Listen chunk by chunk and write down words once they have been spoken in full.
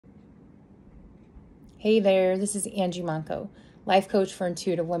Hey there, this is Angie Monco, life coach for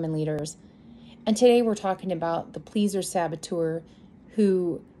intuitive women leaders. And today we're talking about the pleaser saboteur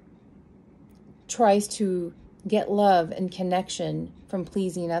who tries to get love and connection from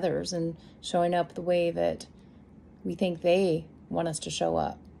pleasing others and showing up the way that we think they want us to show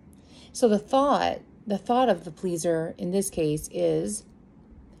up. So the thought of the pleaser in this case is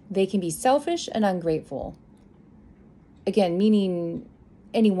they can be selfish and ungrateful. Again, meaning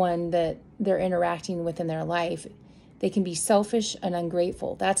anyone that they're interacting with in their life, they can be selfish and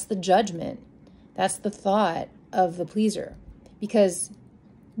ungrateful. That's the judgment. That's the thought of the pleaser. Because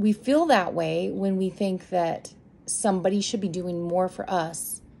we feel that way when we think that somebody should be doing more for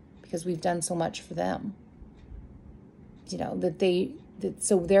us because we've done so much for them.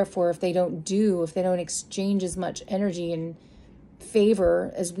 So therefore, if they don't exchange as much energy and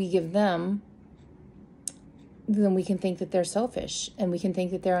favor as we give them, then we can think that they're selfish and we can think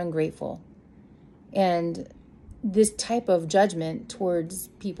that they're ungrateful. And this type of judgment towards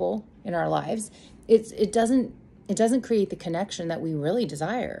people in our lives, it doesn't create the connection that we really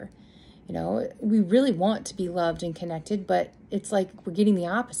desire. We really want to be loved and connected, but it's like we're getting the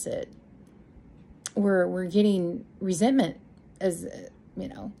opposite. We're getting resentment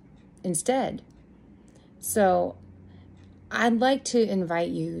instead. So I'd like to invite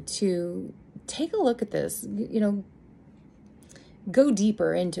you to take a look at this, go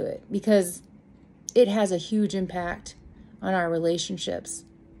deeper into it, because it has a huge impact on our relationships.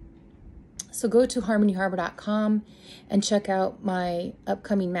 So go to harmonyharbor.com and check out my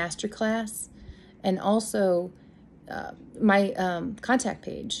upcoming masterclass, and also my contact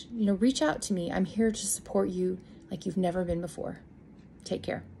page. Reach out to me. I'm here to support you like you've never been before. Take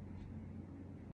care.